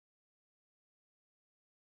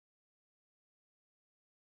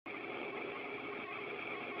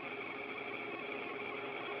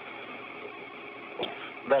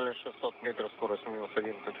Далее 600 метров, скорость минус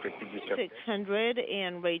 1,50. 600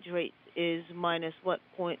 and range rate is minus what,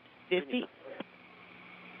 0.50?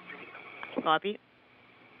 Copy.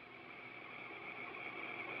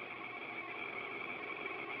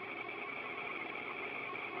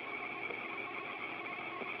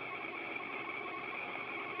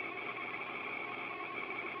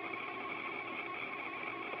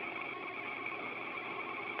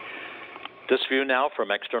 This view now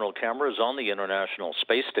from external cameras on the International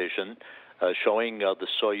Space Station showing the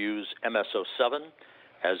Soyuz MS-07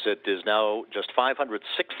 as it is now just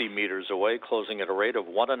 560 meters away, closing at a rate of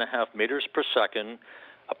 1.5 meters per second,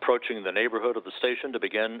 approaching the neighborhood of the station to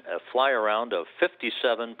begin a fly around of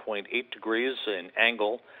 57.8 degrees in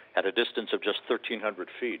angle at a distance of just 1,300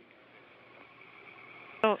 feet.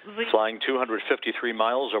 Flying 253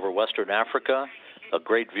 miles over Western Africa. A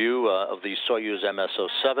great view of the Soyuz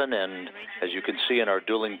MS-07, and as you can see in our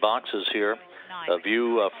dueling boxes here, a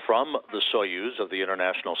view from the Soyuz of the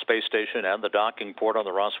International Space Station and the docking port on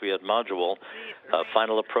the Rassvet module.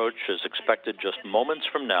 Final approach is expected just moments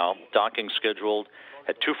from now, docking scheduled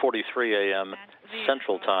at 2:43 a.m.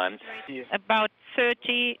 Central Time. About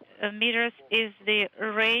 30 meters is the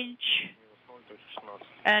range,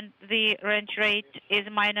 and the range rate is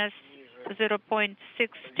minus 0.16.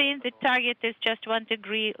 The target is just 1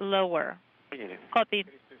 degree lower. Copy.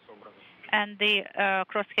 And the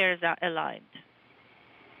crosshairs are aligned.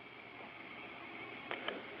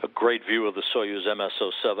 A great view of the Soyuz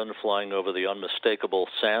MS-07 flying over the unmistakable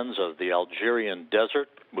sands of the Algerian desert,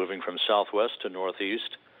 moving from southwest to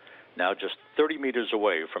northeast, now just 30 meters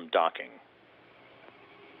away from docking.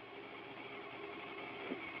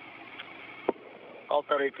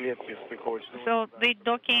 So the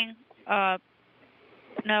docking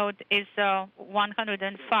node is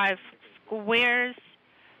 105 squares.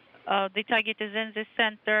 The target is in the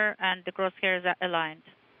center, and the crosshairs are aligned.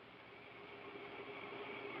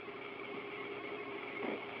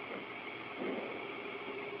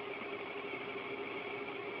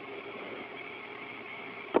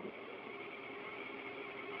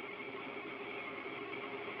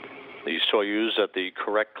 The Soyuz at the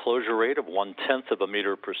correct closure rate of 1/10 of a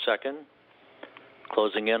meter per second,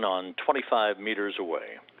 closing in on 25 meters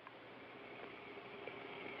away.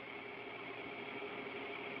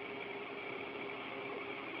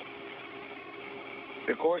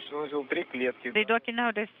 The docking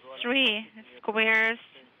node is 3 squares,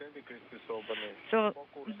 so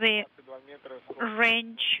the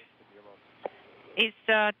range is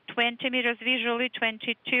 20 meters visually,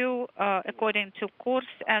 22 according to course,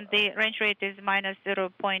 and the range rate is minus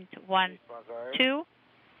 0.12.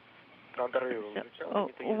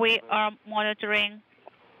 So, we are monitoring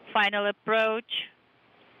final approach.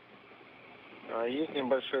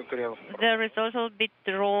 There is also a bit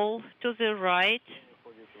roll to the right.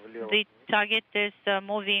 The target is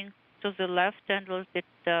moving to the left and a little bit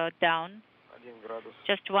down,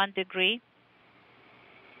 just 1 degree.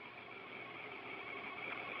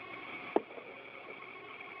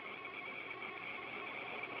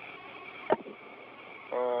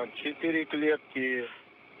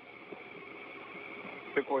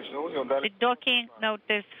 The docking node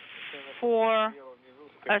is 4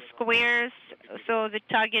 squares, so the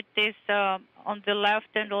target is on the left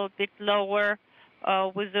and a little bit lower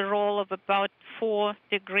with a roll of about 4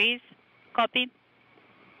 degrees. Copy.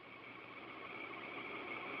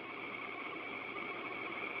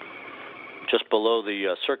 Just below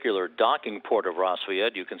the circular docking port of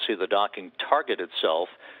Rassvet, you can see the docking target itself.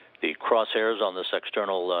 The crosshairs on this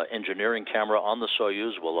external engineering camera on the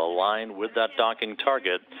Soyuz will align with that docking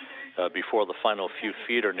target before the final few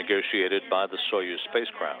feet are negotiated by the Soyuz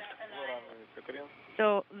spacecraft.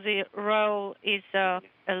 So the roll is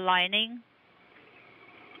aligning.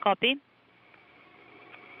 Copy.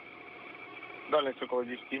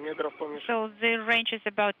 So the range is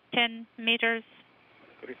about 10 meters.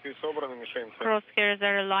 Crosshairs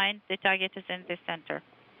are aligned. The target is in the center.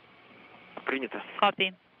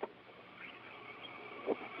 Copy.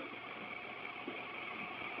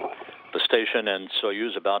 The station and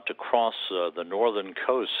Soyuz about to cross the northern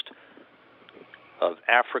coast of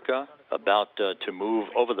Africa, about to move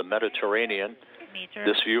over the Mediterranean.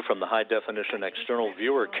 This view from the high-definition external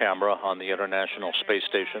viewer camera on the International Space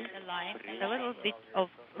Station. A little bit of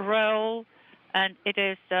roll, and it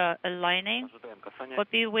is aligning.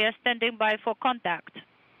 Copy. We are standing by for contact.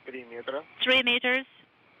 3 meters.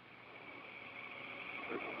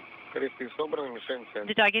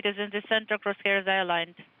 The target is in the center. Crosshairs are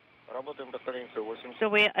aligned. So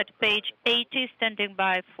we are at page 80, standing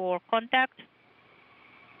by for contact.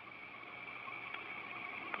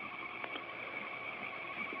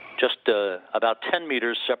 Just about 10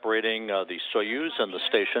 meters separating the Soyuz and the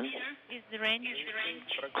station. Is the range.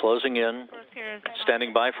 Closing in,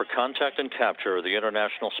 standing by for contact and capture of the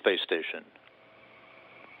International Space Station.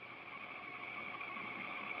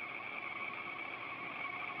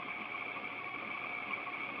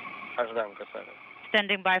 Ожидаем касание.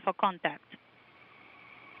 Standing by for contact.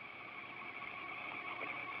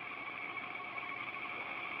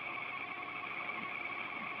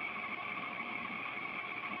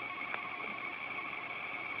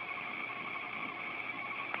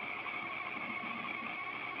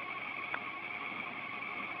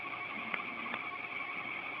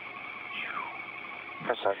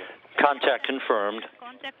 Contact confirmed.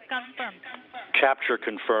 Contact confirmed. Capture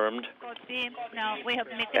confirmed. Copy. Now we have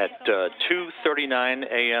meeting. At 2:39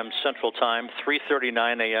 a.m. Central Time,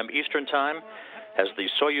 3:39 a.m. Eastern Time, as the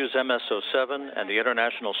Soyuz MS-07 and the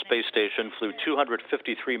International Space Station flew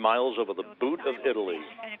 253 miles over the boot of Italy.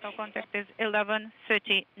 Mechanical contact is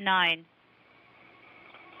 11:39.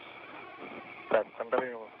 Так,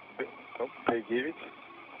 контролируем. 9.